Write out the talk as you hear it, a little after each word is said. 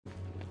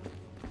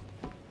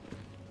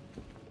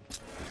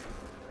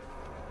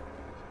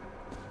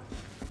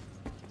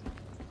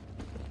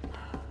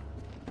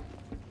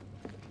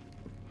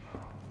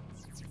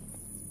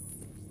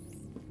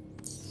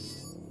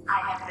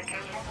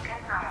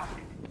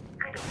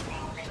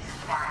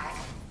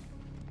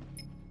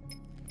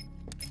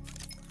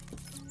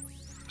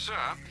Sir,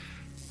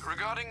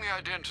 regarding the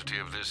identity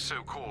of this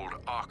so-called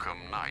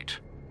Arkham Knight.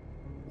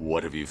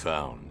 What have you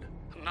found?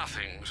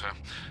 Nothing, sir.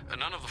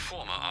 None of the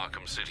former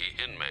Arkham City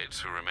inmates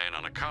who remain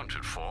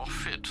unaccounted for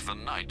fit the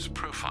Knight's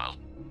profile.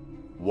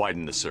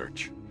 Widen the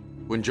search.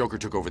 When Joker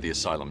took over the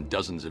asylum,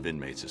 dozens of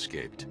inmates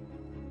escaped.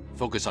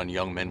 Focus on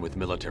young men with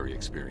military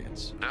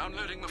experience.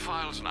 Downloading the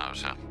files now,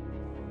 sir.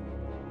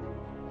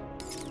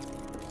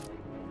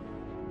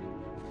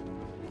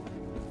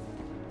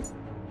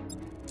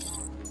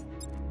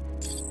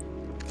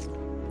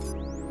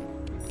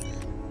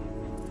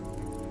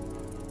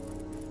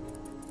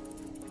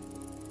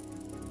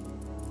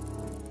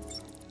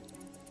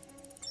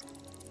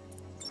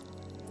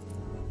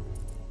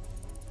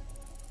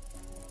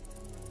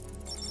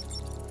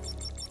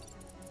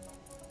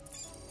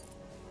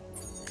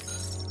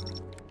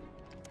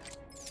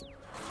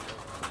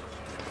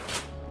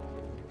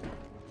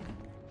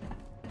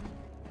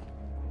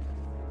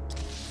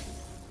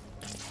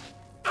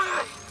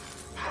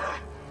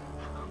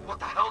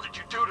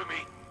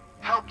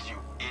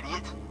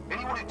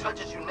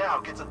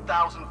 Gets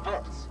 1,000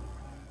 volts.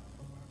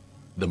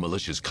 The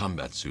militia's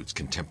combat suits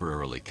can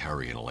temporarily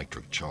carry an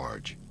electric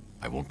charge.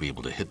 I won't be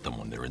able to hit them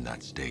when they're in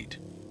that state.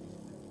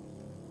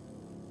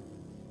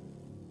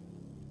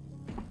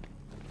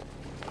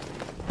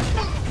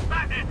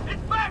 Batman!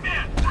 It's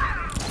Batman!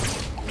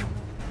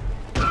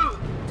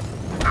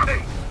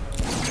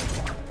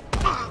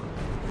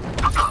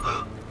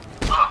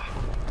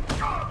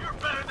 You're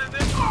better than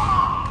this!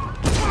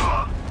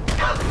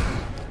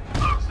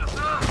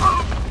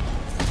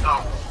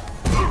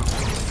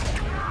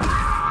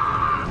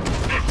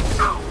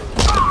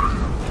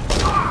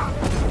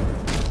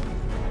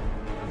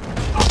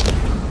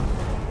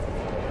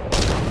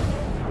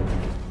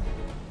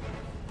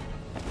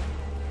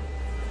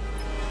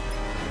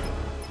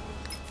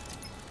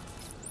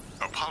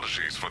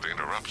 Apologies for the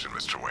interruption,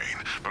 Mr.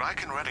 Wayne, but I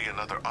can ready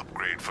another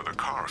upgrade for the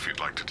car if you'd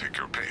like to take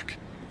your pick.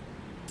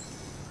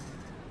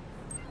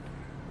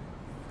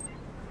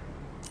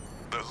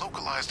 The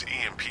localized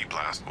EMP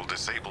blast will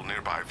disable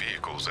nearby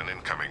vehicles and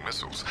incoming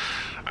missiles,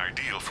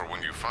 ideal for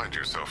when you find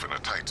yourself in a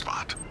tight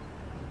spot.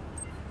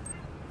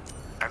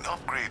 An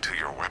upgrade to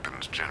your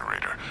weapons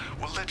generator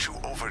will let you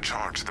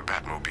overcharge the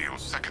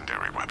Batmobile's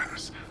secondary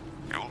weapons.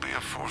 You'll be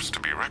a force to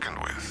be reckoned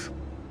with.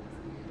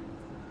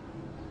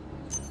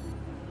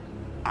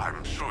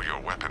 I'm sure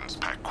your weapons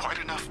pack quite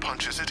enough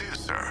punch as it is,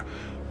 sir,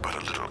 but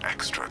a little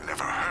extra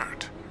never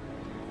hurt.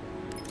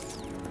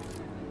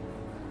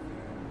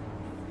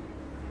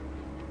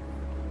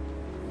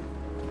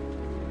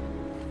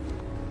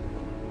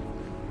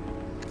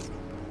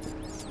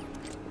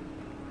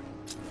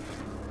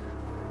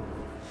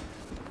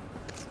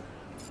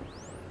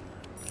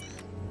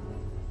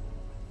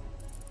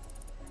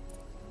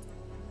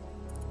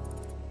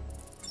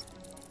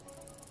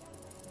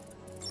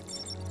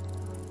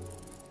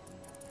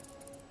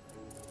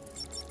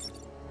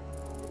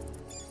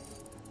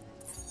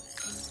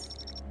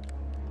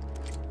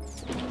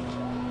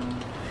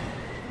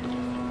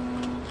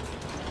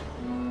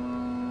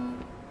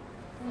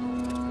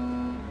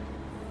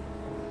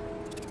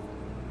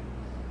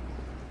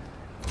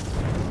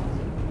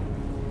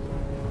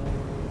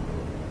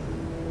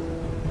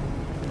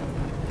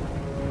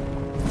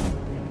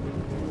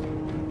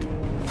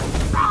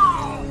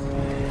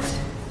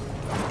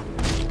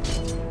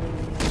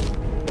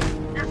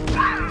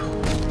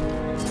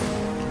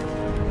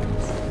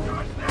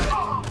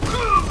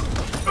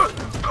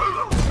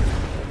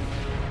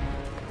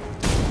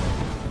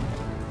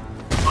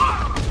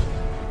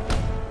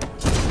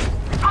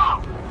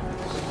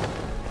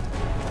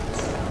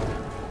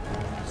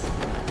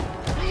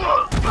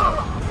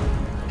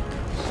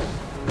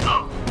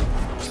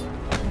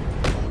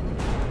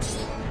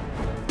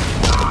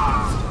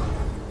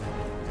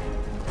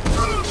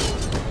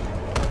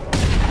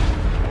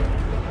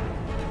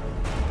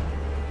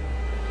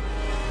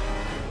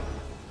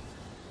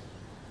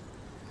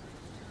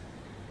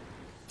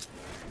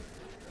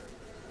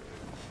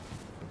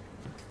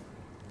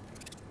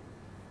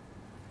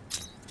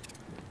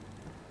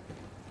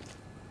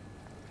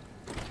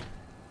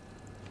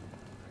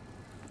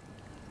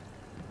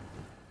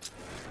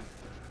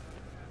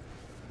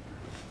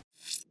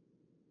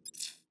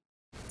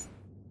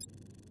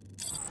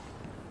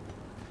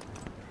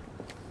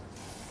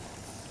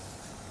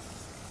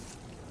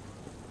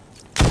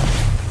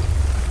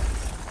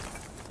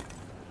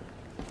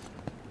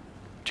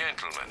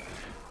 Gentlemen,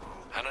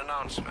 an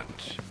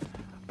announcement.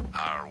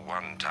 Our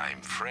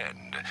one-time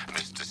friend,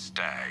 Mr.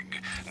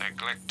 Stagg,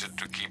 neglected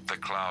to keep the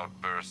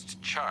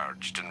cloudburst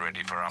charged and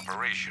ready for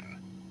operation.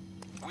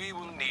 We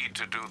will need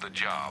to do the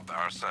job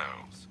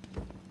ourselves.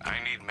 I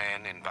need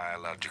men in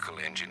biological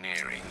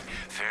engineering,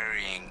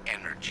 ferrying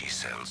energy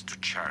cells to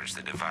charge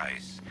the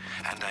device.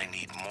 And I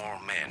need more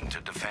men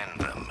to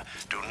defend them.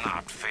 Do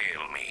not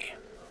fail me.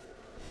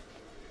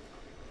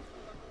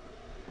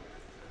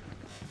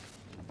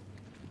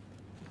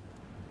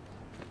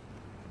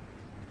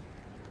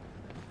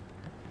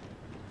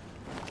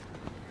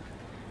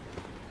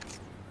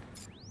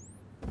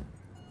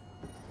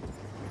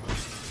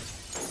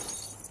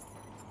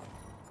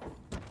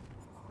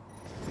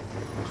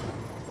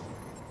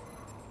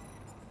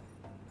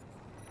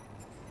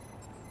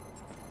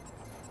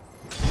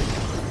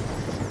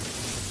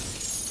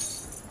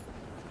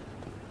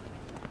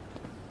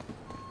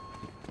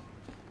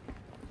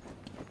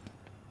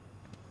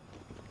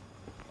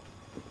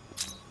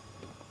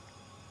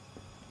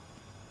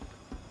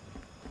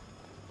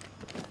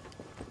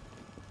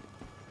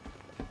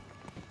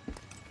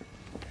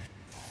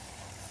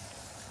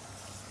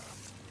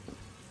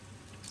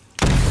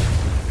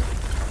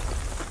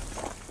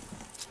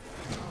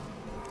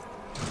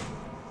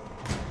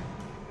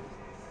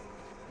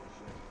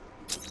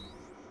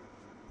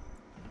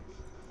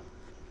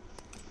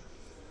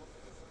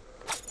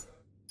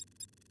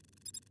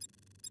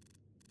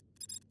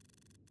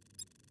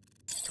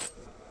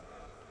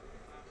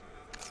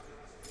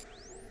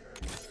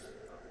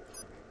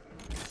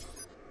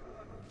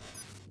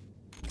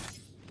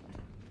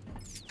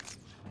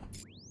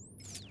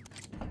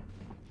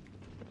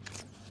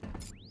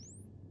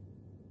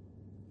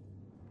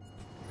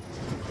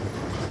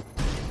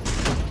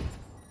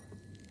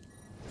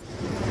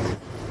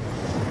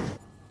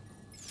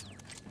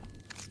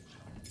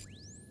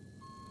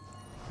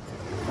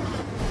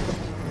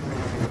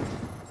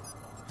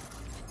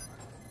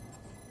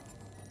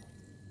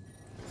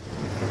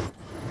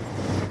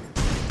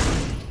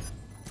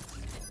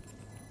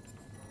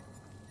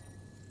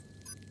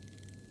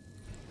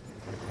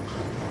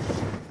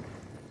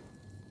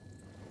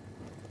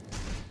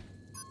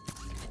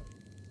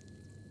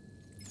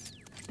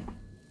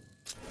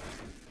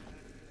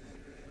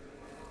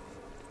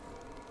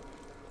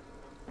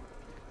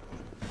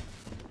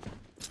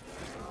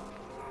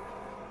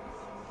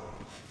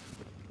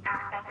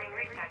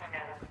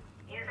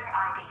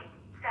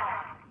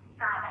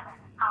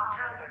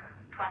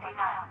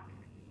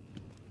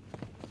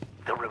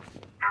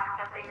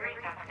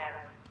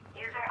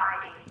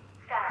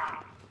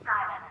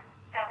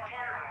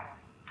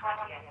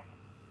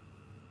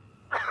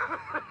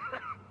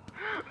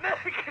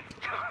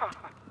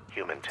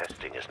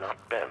 testing has not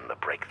been the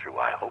breakthrough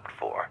I hoped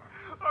for.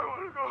 I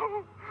want to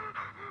go.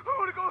 I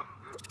want to go.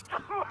 I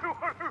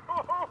want to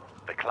go.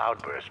 The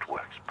cloudburst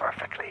works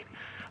perfectly,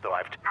 though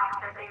I've...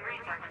 Accessing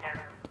research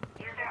notes.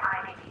 User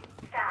ID.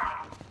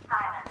 Stag.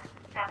 Silence.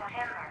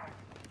 September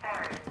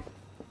 3rd.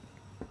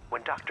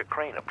 When Dr.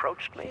 Crane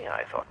approached me,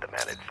 I thought the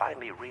man had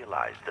finally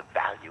realized the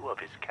value of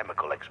his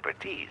chemical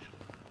expertise.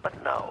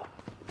 But no,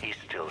 he's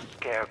still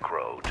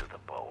scarecrow to the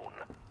bone.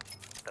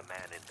 The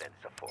man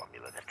invents a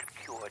formula that could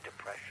cure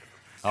depression.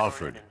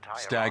 Alfred,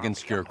 Stag and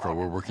Scarecrow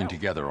were working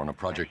together on a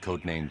project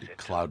codenamed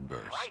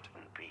Cloudburst.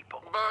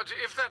 But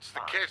if that's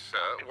the case,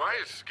 sir, why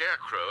is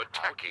Scarecrow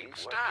attacking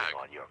Stag?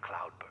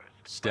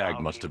 Stag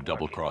must have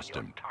double-crossed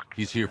him.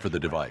 He's here for the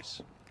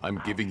device. I'm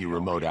giving you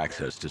remote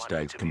access to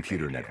Stag's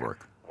computer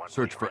network.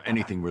 Search for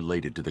anything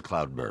related to the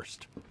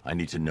Cloudburst. I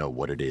need to know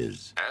what it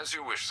is. As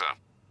you wish, sir.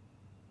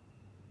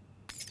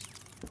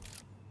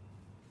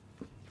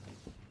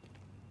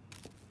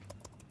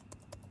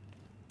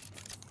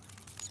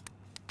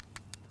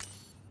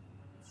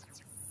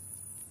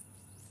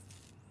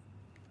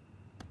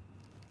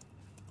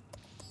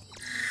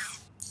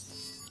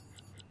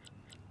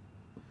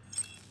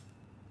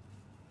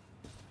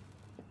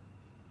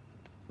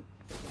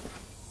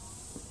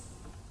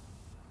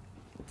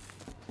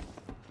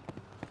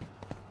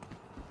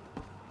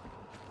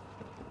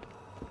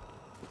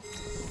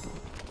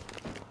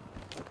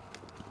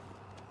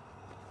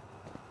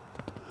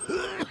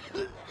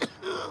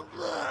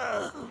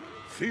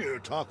 Fear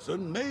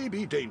toxin may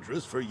be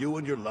dangerous for you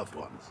and your loved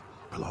ones.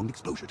 Prolonged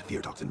exposure to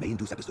fear toxin may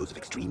induce episodes of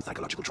extreme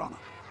psychological trauma.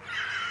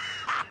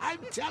 I'm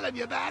telling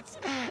you, Bats.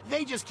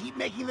 They just keep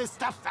making this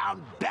stuff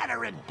sound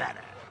better and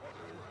better.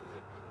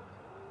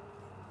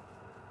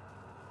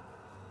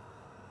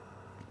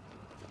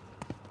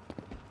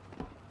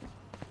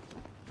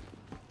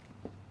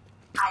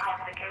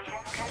 Identification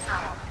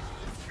confirmed.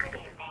 Good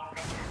evening,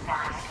 Mr.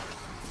 Stag.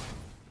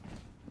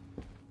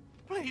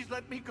 Please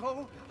let me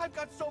go. I've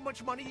got so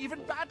much money,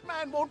 even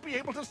Batman won't be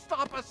able to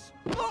stop us.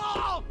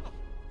 Oh!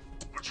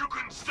 But you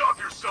couldn't stop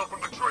yourself from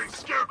betraying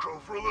Scarecrow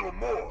for a little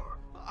more.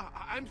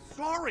 I'm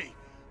sorry.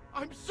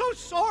 I'm so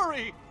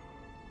sorry.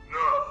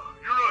 No,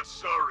 you're not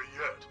sorry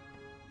yet.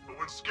 But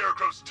when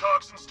Scarecrow's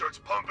toxin starts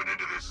pumping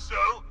into this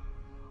cell,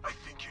 I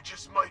think you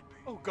just might be.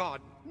 Oh,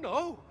 God,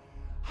 no.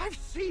 I've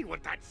seen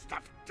what that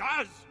stuff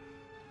does.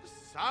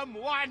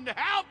 Someone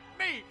help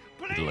me,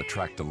 please! It'll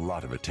attract a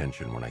lot of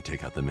attention when I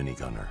take out the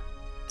minigunner.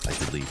 I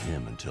should leave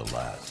him until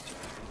last.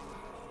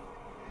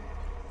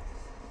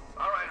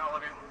 All right, all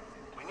of you.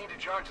 We need to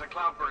charge the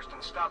Cloudburst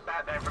and stop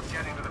Batman from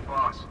getting to the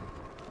boss.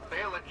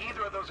 Fail at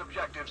either of those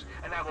objectives,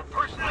 and I will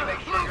personally make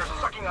sure you're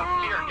sucking up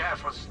fear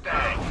gas with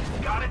Stag.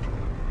 Got it?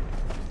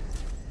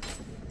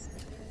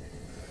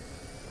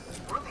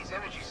 What do these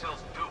energy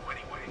cells do,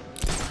 anyway?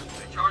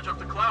 They charge up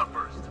the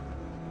Cloudburst.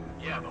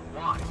 Yeah, but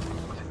why?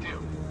 What's it do?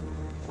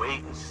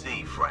 Wait and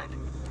see, friend.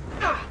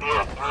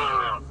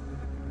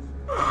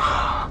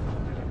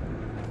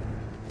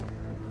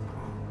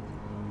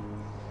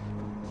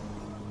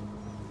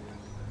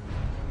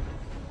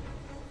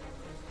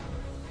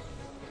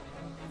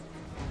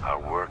 Our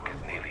work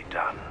is nearly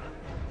done.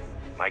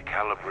 My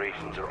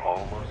calibrations are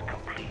almost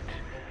complete,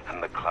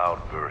 and the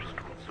Cloudburst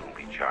will soon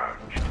be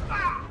charged.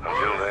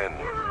 Until then,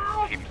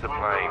 keep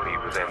supplying me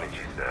with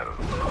energy cells.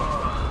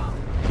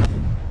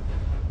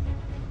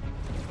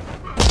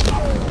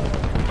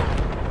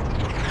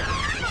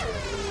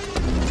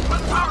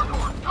 Power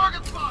core!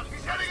 Target spot!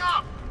 He's heading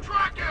up!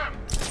 Track him!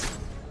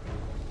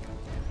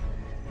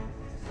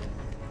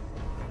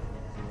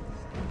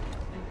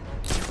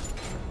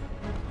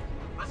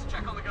 Let's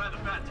check on the guy the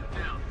bat took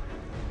down.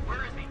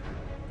 Where is he?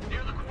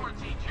 Near the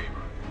quarantine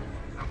chamber.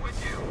 I'm with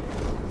you.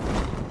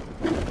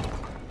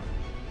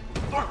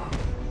 Guy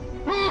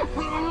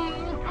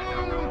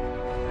down go.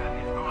 That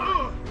is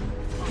hard.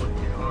 Let's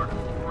get harder.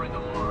 Bring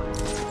them on.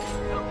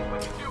 Nothing we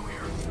can do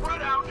here.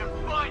 Spread out and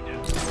find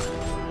him.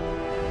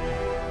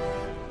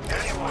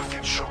 Anyone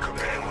can choke a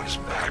man when his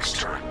back's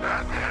turned,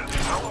 Batman.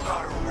 How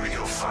about a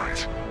real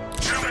fight?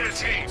 2-minute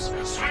teams.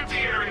 Sweep the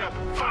area.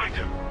 Find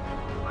him.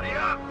 Buddy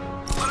up!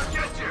 Let him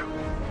get you!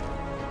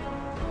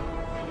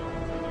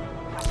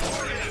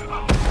 Report in.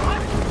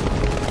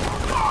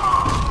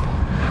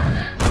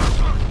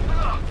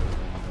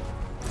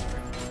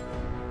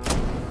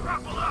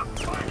 Grapple up!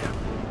 Find him!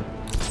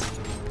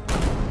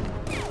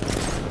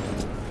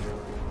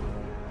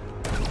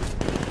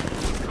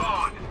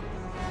 Gone!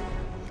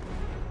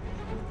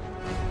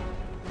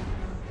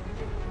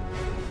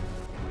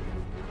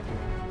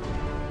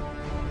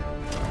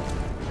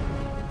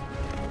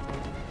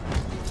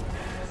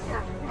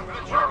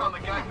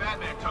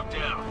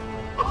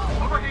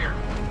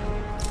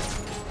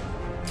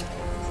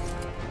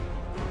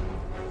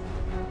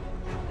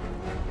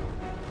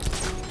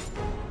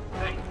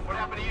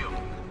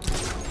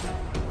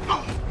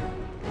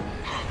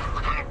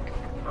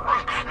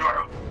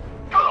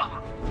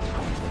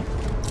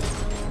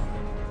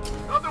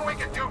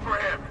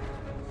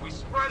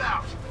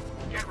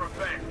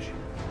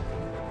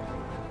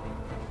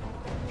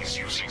 He's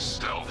using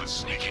stealth and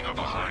sneaking up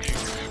behind you.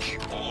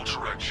 Keep all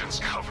directions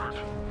covered.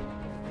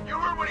 You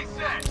heard what he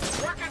said.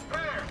 Work in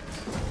pairs.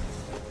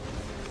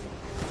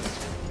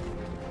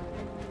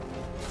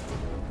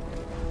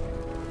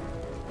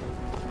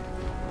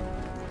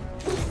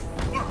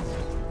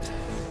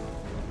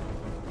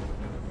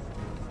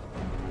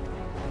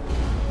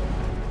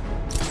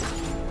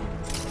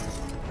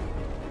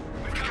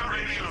 We've got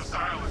radio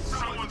silence.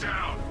 Someone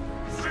down.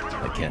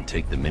 I can't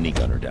take the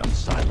minigunner down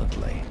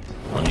silently.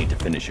 I'll need to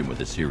finish him with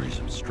a series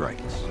of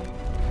strikes.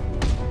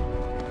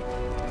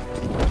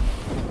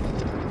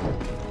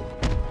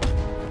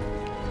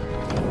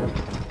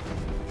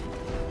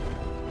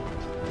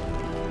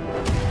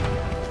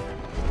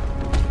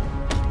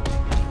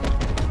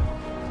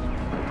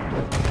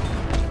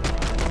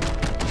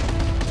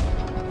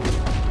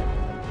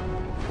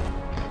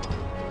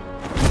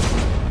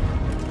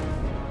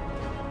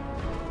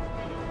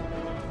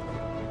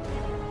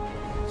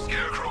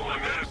 Scarecrow, my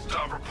men have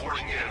stopped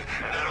reporting in,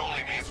 and that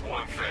only means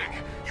one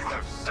thing. You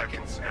have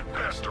seconds at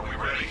best. Are we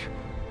ready?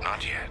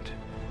 Not yet.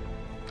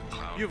 The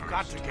cloud You've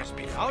got to burst get must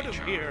me be out fully of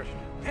charged. here.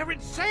 They're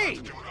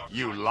insane.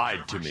 You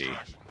lied to me.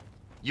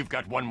 You've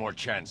got one more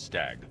chance,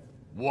 Stag.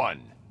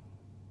 One.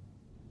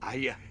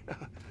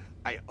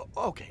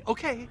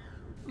 Okay.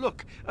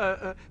 Look,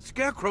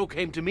 Scarecrow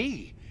came to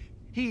me.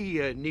 He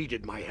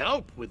needed my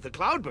help with the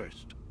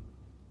cloudburst.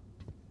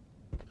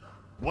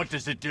 What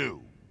does it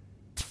do?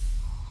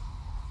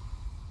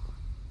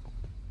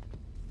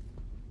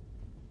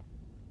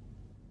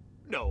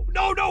 No!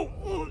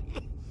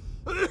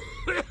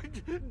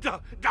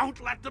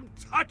 Don't let them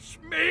touch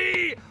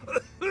me!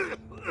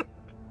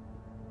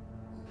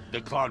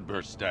 The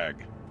cloudburst,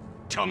 Stag.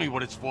 Tell me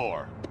what it's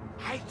for.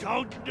 I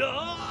don't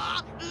know!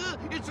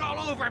 It's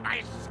all over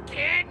my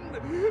skin!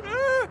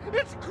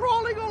 It's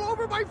crawling all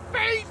over my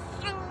face!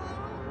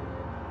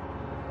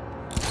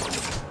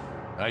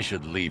 I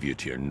should leave you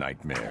to your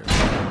nightmares.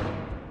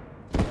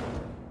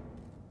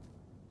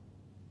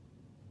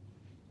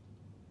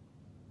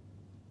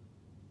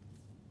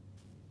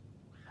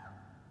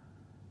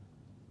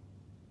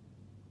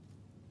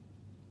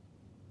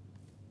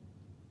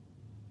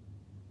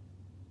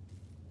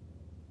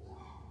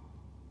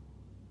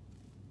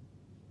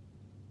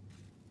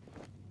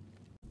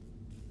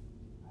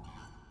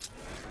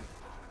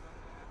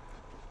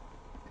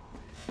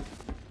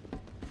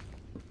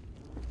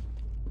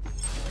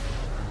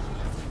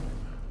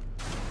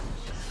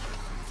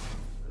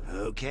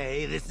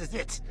 Okay, this is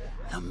it.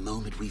 The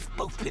moment we've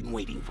both been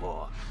waiting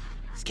for.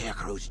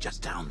 Scarecrow's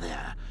just down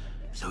there.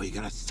 So are you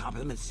gonna stop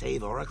him and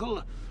save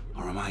Oracle?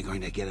 Or am I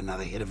going to get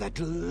another hit of that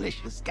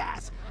delicious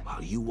gas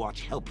while you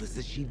watch helpless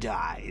as she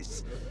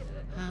dies?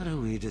 How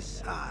do we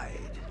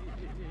decide?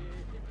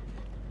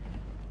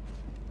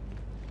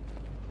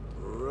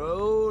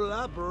 Roll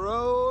up.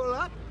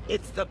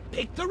 It's the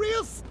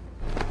Pictorials.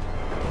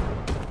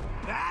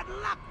 Bad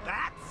luck,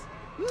 bats.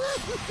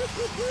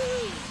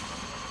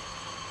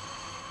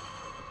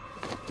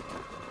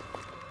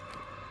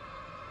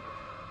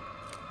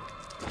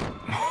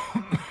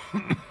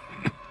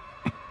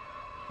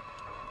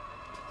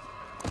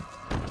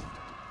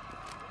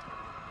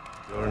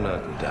 You're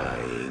not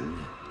dying.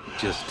 It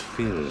just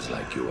feels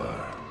like you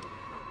are.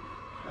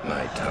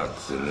 My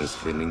toxin is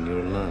filling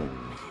your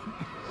lungs,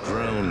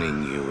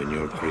 drowning you in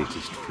your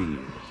greatest fears.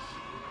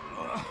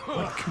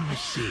 What can you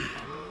see?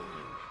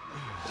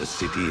 A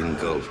city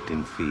engulfed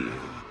in fear.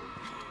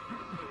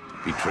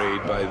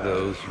 Betrayed by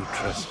those you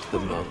trust the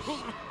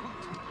most.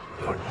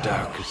 Your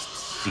darkest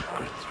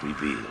secrets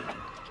revealed.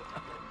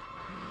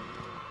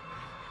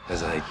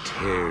 As I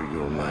tear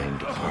your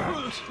mind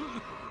apart,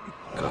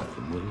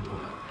 Gotham will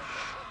watch.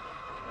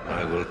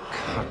 I will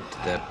cut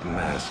that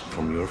mask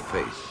from your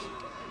face,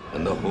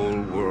 and the whole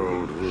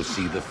world will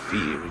see the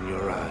fear in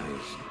your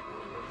eyes.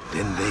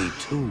 Then they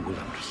too will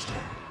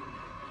understand.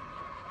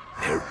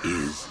 There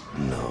is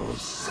no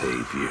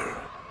savior,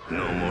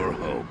 no more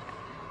hope,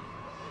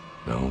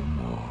 no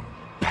more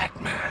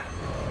Batman.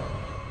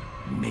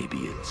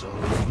 Maybe it's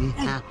already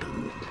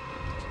happened.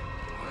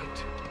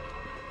 What?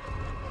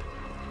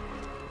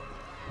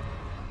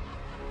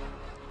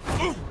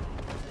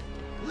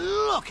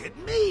 Look at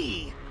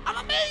me!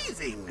 I'm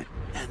amazing!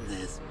 And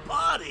this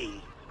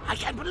body! I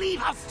can't believe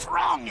how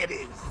strong it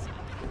is!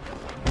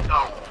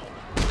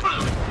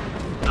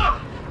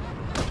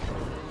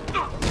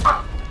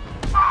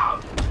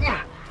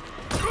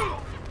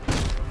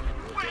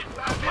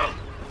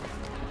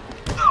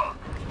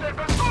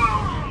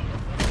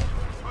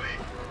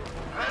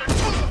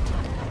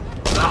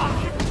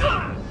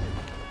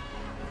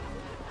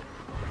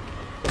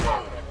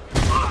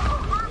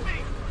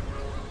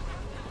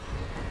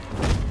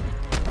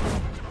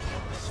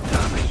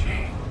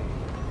 Astonishing.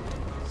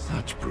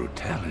 Such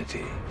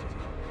brutality.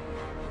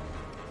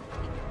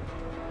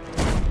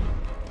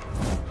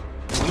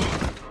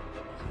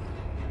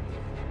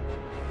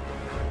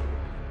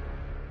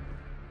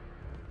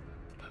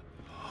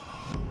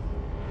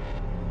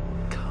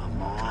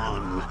 Come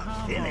on,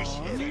 finish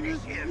him.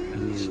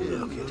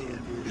 Look at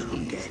him.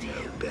 Look at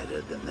him.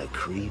 Better than the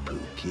creep who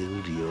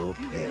killed your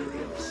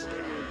parents.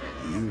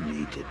 You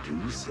need to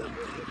do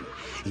something.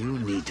 You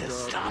need to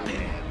stop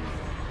him.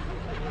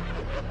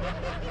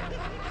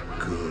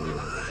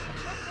 Good.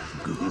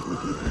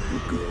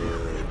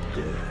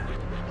 Good.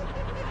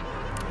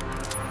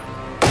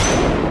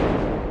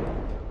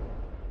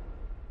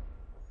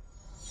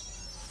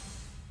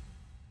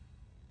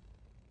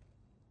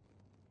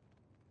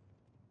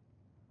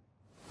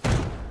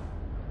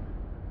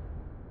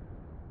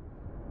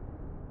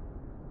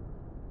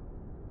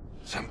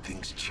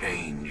 Something's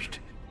changed.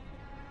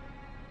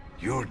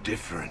 You're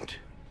different.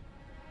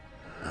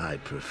 I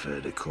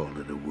prefer to call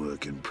it a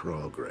work in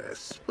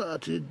progress,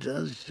 but it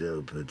does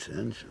show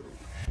potential.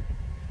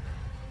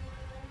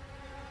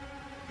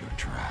 You're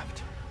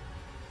trapped.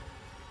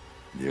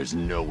 There's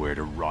nowhere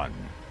to run.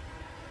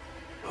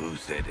 Who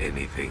said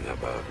anything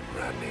about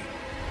running?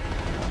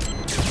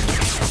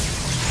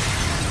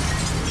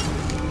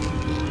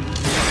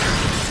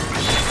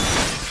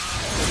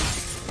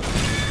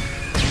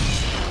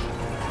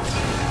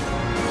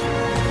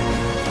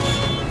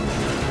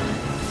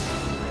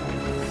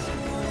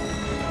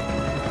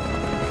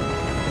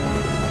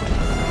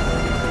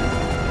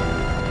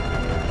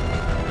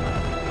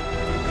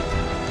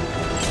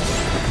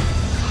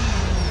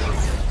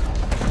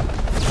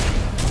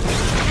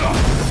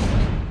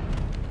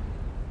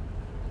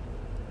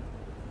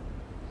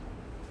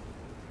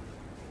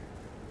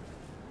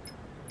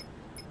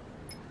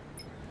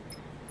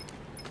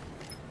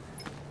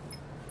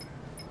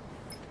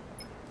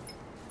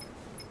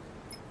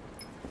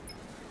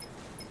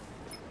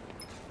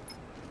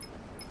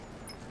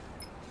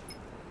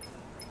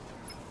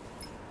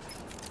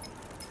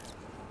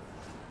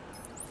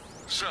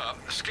 Sir,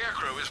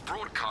 Scarecrow is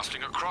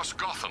broadcasting across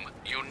Gotham.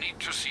 You need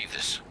to see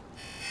this.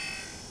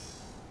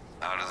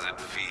 How does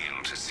it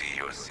feel to see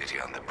your city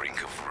on the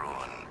brink of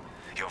ruin?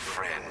 Your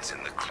friends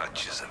in the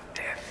clutches of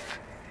death?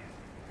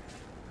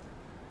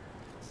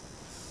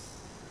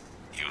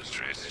 You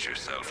stretched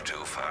yourself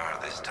too far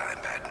this time,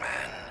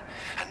 Batman.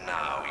 And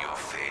now your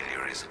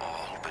failure is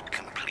all but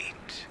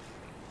complete.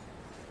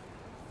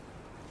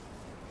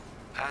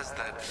 As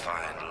that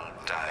final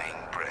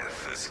dying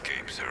breath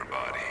escapes her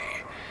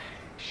body,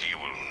 she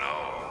will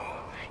know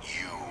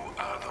you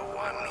are the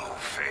one who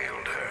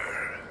failed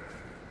her.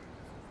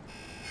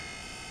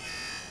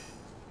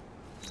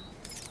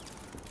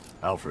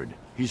 Alfred,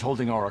 he's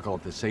holding Oracle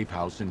at the safe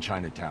house in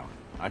Chinatown.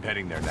 I'm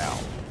heading there now.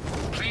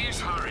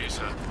 Please hurry,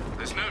 sir.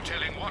 There's no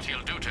telling what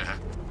he'll do to her.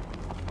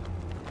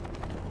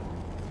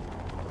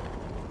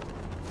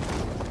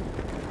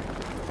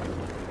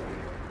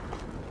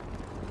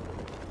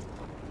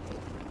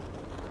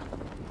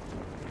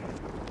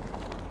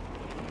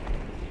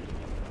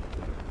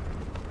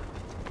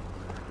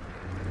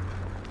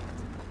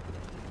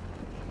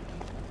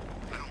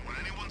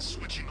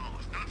 Switching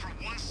off, not for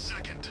 1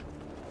 second.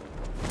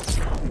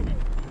 You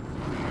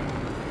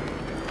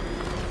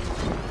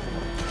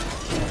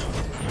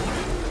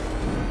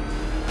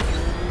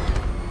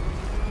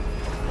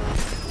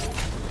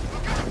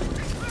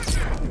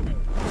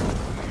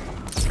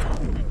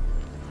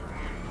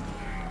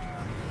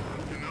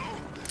know,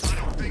 I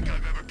don't think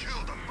I've ever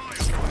killed a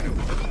firefighter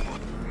before.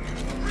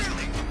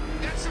 Really?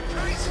 That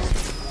surprises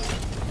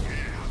me.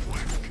 Yeah,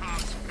 I've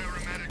cops,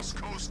 paramedics,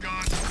 Coast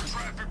Guard,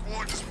 traffic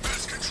wardens,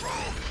 pest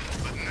control,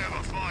 but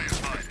never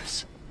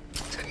firefighters.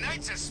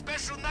 Tonight's a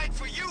special night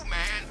for you,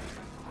 man.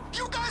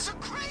 You guys are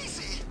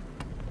crazy.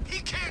 He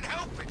can't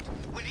help it.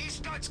 When he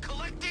starts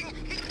collecting,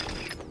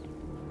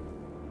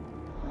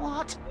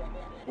 What?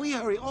 We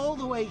hurry all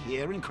the way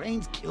here and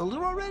Crane's killed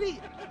her already?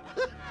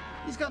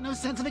 He's got no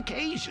sense of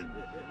occasion.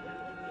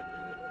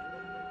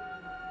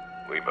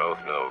 We both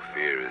know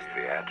fear is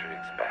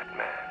theatrics,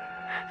 Batman.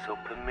 So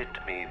permit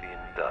me the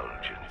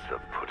indulgence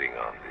of putting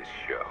on this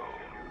show.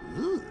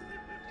 Ooh.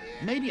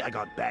 Maybe I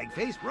got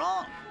bag-faced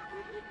wrong.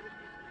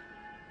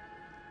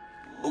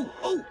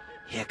 Oh,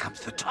 here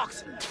comes the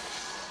toxin.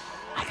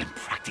 I can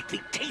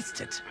practically taste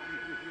it.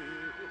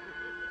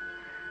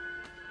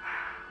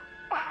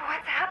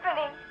 What's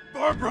happening?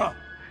 Barbara!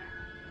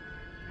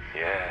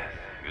 Yes,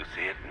 you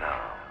see it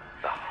now.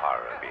 The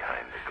horror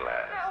behind the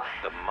glass.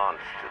 No. The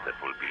monster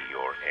that will be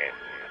your end.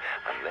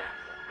 Unless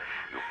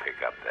you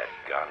pick up that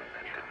gun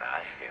and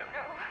deny him.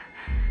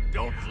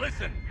 Don't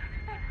listen!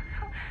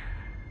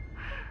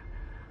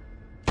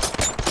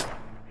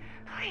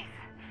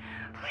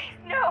 Please,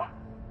 no!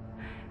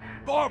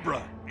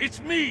 Barbara, it's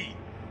me!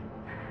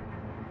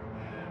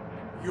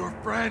 Your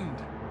friend.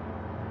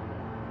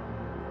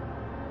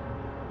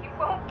 You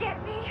won't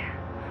get me.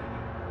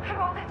 I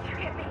won't let you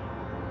get me.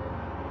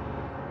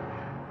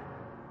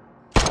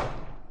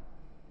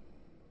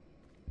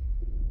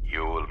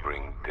 You will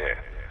bring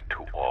death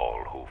to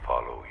all who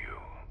follow you.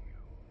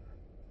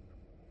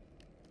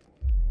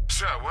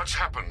 Sir, what's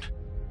happened?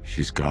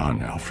 She's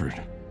gone,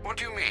 Alfred. What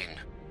do you mean?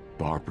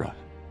 Barbara.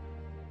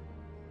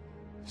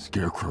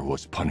 Scarecrow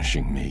was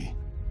punishing me.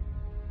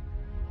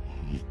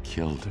 He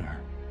killed her.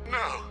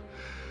 No.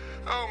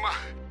 Oh, my...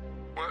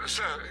 Well,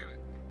 sir,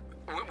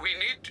 we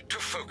need to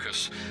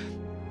focus.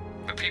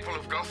 The people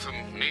of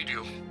Gotham need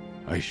you.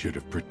 I should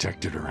have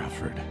protected her,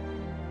 Alfred.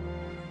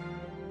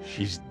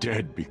 She's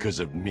dead because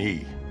of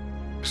me.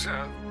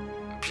 Sir,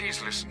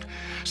 please listen.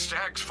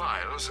 Stagg's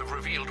files have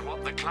revealed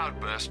what the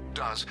cloudburst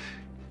does.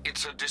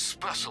 It's a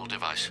dispersal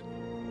device.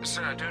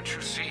 Sir, don't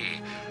you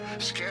see?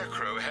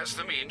 Scarecrow has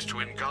the means to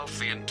engulf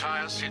the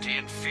entire city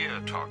in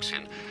fear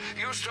toxin.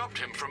 You stopped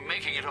him from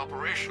making it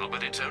operational,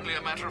 but it's only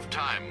a matter of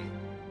time.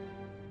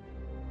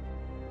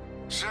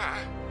 Sir,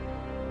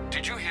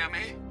 did you hear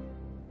me?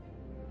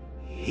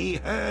 He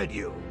heard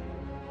you.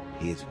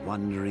 He is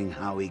wondering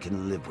how he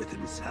can live with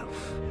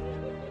himself.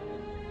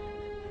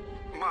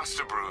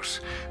 Master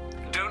Bruce,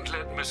 don't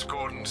let Miss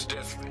Gordon's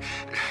death...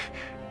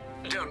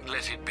 Don't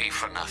let it be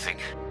for nothing.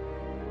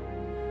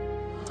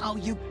 Oh,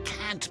 you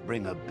can't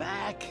bring her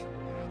back.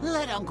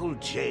 Let Uncle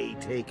Jay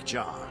take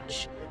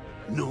charge.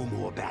 No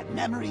more bad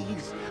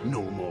memories,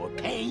 no more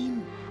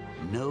pain,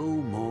 no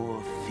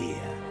more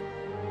fear.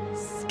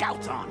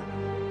 Scouts on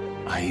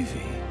her.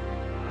 Ivy.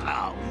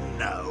 Oh,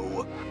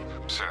 no.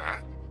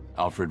 Sir?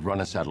 Alfred,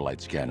 run a satellite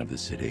scan of the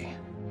city.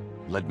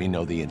 Let me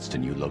know the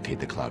instant you locate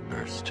the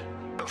cloudburst.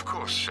 Of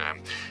course, sir.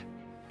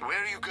 Where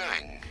are you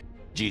going?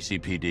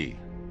 GCPD.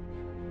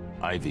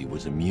 Ivy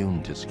was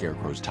immune to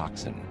Scarecrow's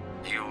toxin.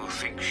 You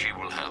think she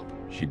will help?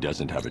 She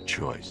doesn't have a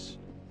choice.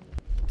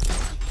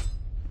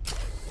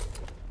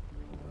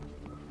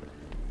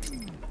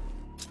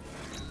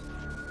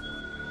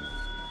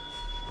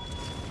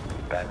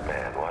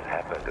 Batman, what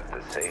happened at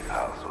the safe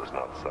house was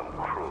not some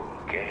cruel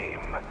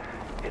game.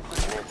 It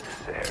was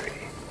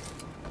necessary.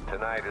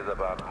 Tonight is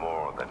about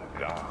more than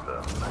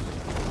Gotham.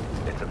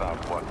 It's about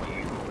what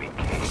you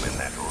became in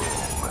that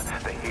room.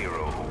 The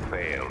hero who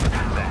failed.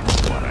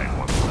 That's what I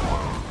want the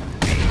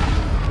world to see.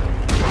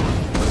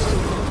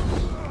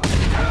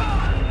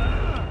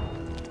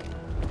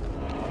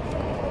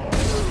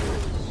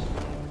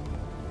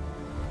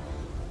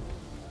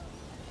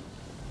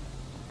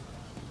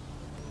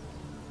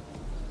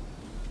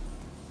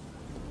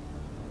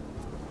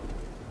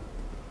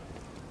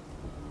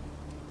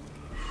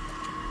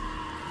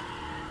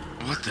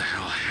 What the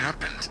hell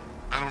happened?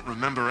 I don't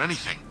remember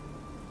anything.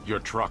 Your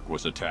truck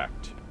was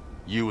attacked.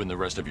 You and the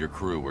rest of your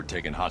crew were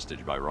taken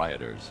hostage by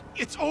rioters.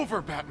 It's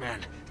over, Batman.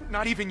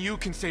 Not even you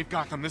can save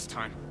Gotham this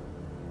time.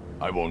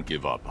 I won't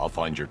give up. I'll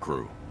find your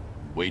crew.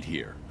 Wait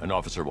here. An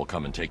officer will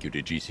come and take you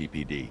to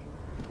GCPD.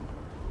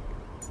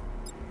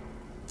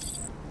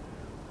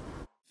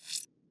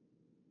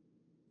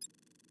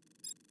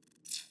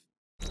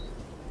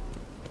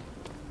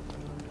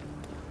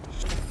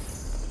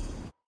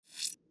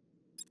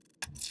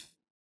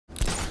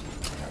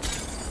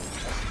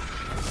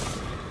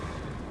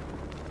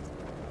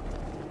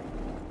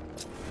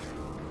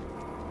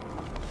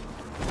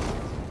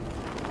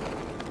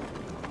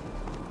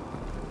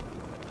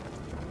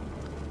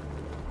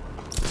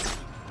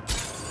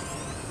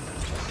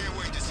 Can't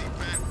wait to see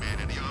Batman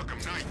and the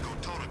Arkham Knight go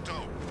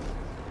toe-to-toe.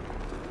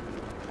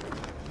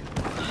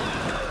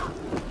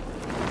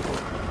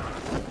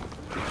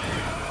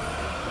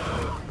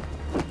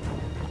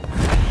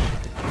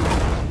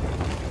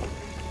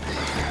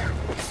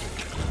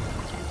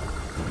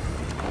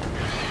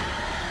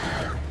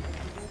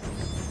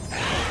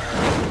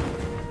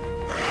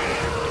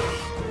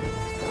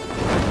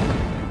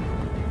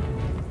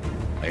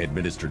 I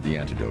administered the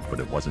antidote, but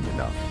it wasn't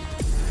enough.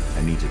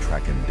 I need to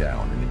track him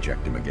down and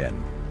inject him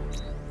again.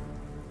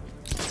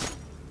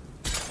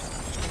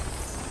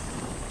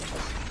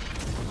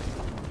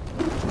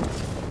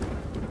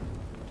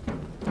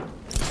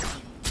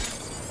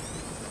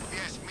 If you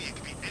ask me, it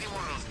could be any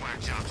one of those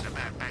whack jobs that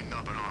Bat banged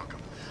up in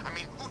Arkham. I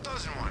mean, who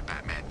doesn't want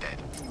Batman dead?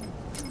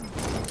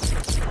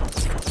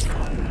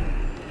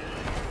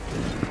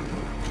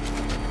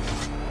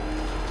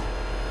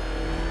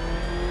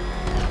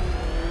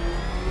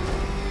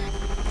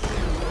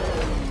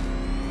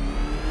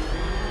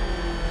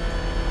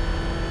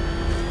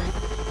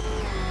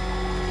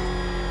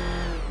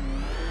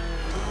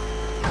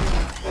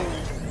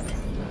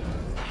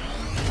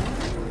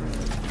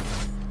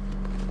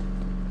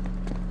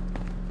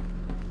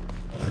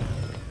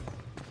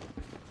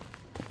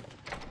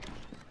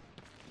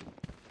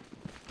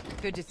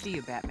 Good to see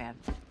you, Batman.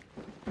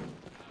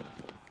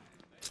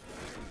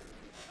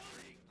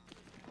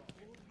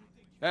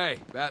 Hey,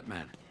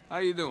 Batman. How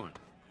you doing?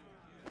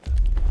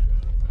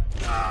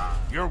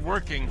 You're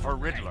working for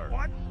Riddler.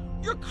 What?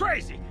 You're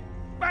crazy!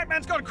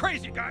 Batman's gone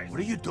crazy, guys! What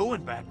are you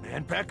doing,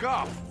 Batman? Back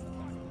off.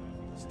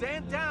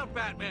 Stand down,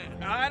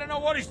 Batman! I don't know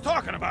what he's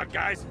talking about,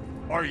 guys.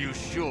 Are you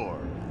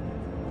sure?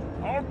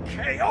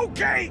 Okay,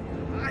 okay!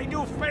 I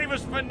do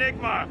favors for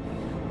Enigma.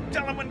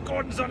 Tell him when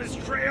Gordon's on his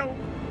trail.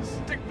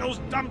 Stick those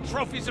dumb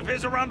trophies of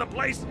his around the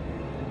place.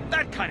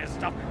 That kind of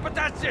stuff. But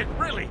that's it,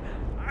 really.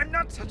 I'm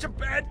not such a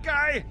bad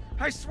guy.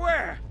 I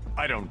swear.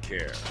 I don't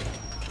care.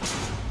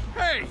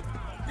 Hey!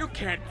 You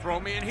can't throw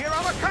me in here.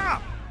 I'm a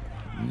cop!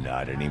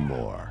 Not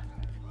anymore.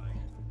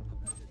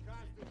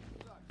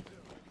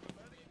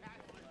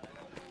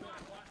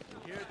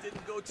 Here it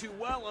didn't go too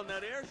well on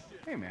that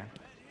airship. Hey, man.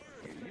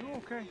 You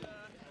okay?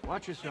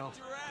 Watch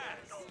yourself.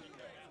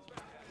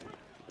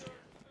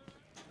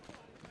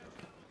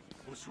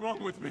 What's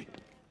wrong with me?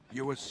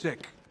 You were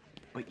sick.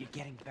 but you're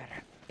getting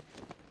better.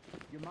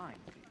 Your mind,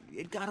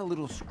 it got a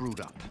little screwed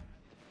up.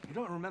 You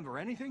don't remember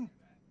anything?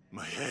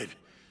 My head.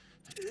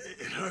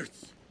 It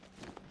hurts.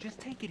 Just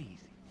take it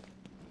easy.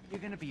 You're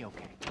gonna be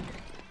okay.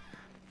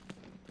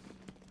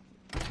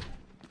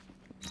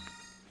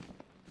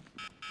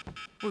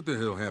 What the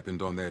hell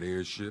happened on that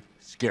airship?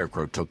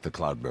 Scarecrow took the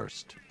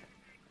cloudburst.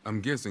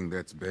 I'm guessing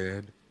that's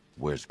bad.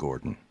 Where's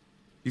Gordon?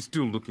 He's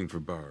still looking for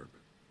Barb.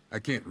 I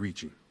can't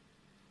reach him.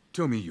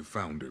 Tell me you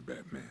found her,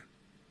 Batman.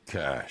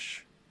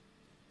 Cash.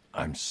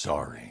 I'm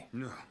sorry.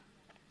 No,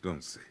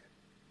 don't say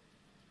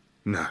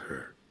it. Not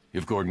her.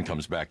 If Gordon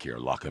comes back here,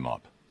 lock him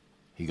up.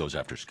 He goes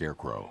after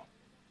Scarecrow.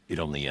 It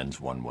only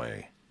ends one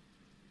way.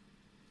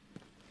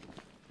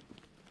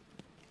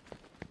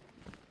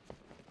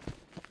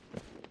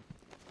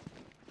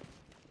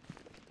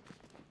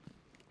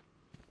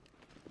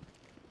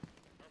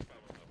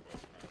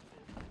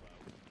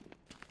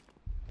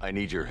 I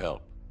need your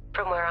help.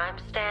 From where I'm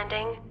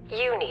standing,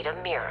 you need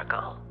a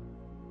miracle.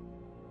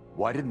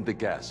 Why didn't the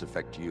gas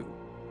affect you?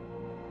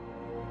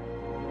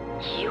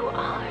 You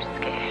are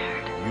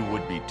scared. You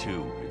would be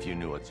too, if you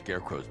knew what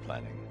Scarecrow's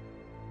planning.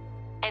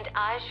 And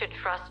I should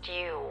trust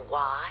you.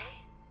 Why?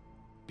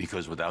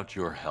 Because without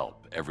your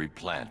help, every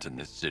plant in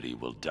this city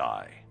will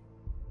die.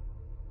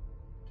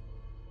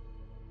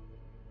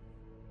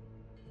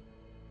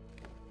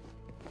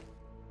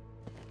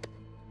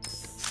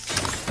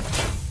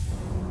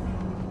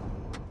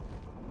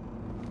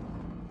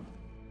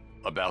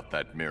 About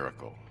that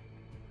miracle.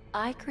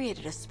 I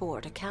created a spore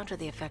to counter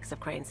the effects of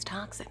Crane's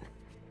toxin.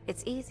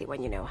 It's easy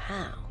when you know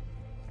how,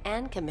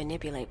 and can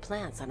manipulate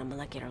plants on a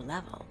molecular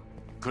level.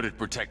 Could it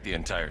protect the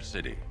entire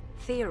city?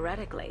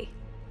 Theoretically,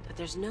 but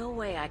there's no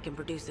way I can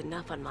produce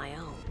enough on my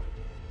own.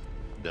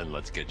 Then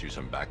let's get you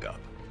some backup.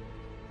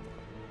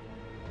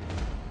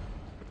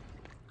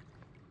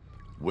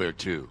 Where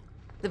to?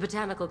 The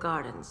Botanical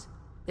Gardens.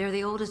 They're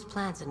the oldest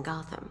plants in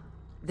Gotham.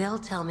 They'll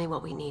tell me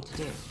what we need to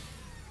do.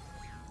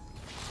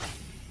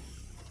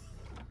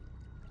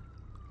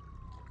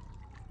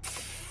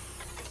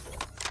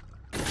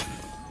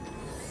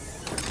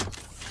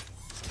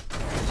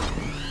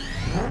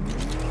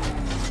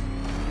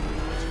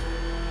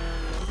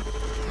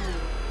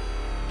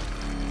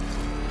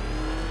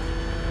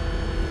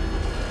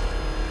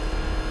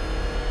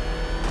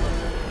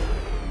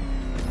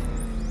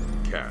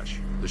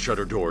 Cash. The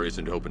shutter door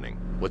isn't opening.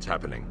 What's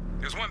happening?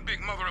 There's one big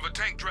mother of a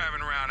tank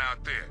driving around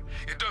out there.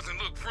 It doesn't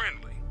look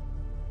friendly.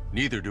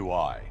 Neither do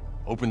I.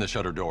 Open the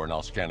shutter door and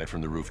I'll scan it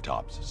from the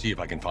rooftops. See if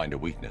I can find a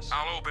weakness.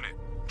 I'll open it.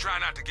 Try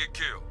not to get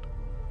killed.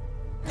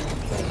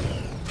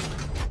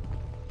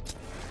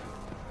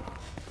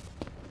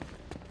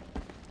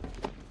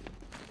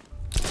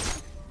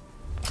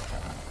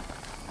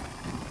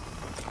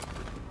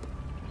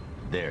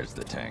 There's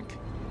the tank.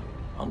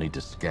 I'll need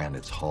to scan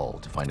its hull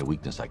to find a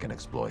weakness I can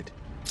exploit.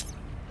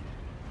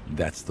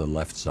 That's the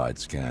left side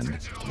scanned.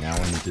 Now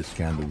I need to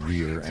scan the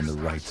rear and the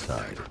right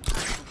side.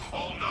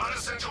 All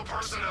non-essential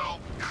personnel,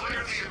 clear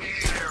the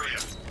immediate area.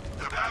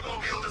 The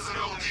Batmobile doesn't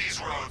own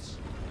these roads.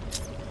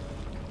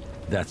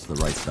 That's the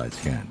right side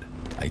scanned.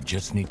 I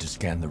just need to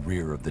scan the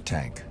rear of the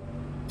tank.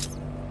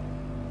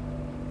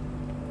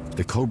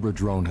 The Cobra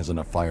drone has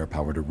enough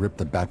firepower to rip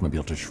the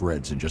Batmobile to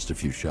shreds in just a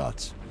few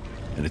shots.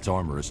 And its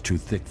armor is too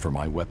thick for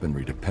my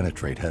weaponry to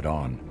penetrate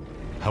head-on.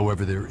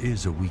 However, there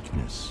is a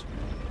weakness.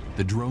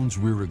 The drone's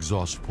rear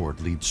exhaust port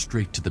leads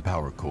straight to the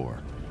power core.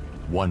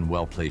 One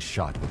well-placed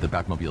shot with the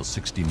Batmobile's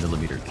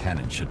 60mm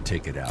cannon should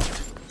take it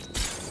out.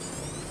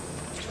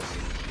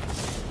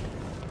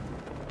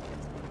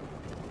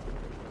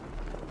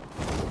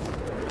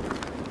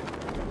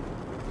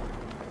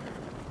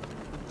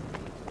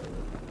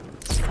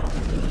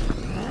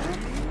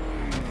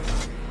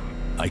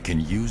 I can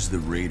use the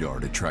radar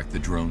to track the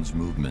drone's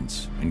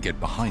movements and get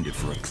behind it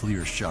for a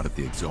clear shot at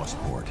the exhaust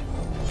port.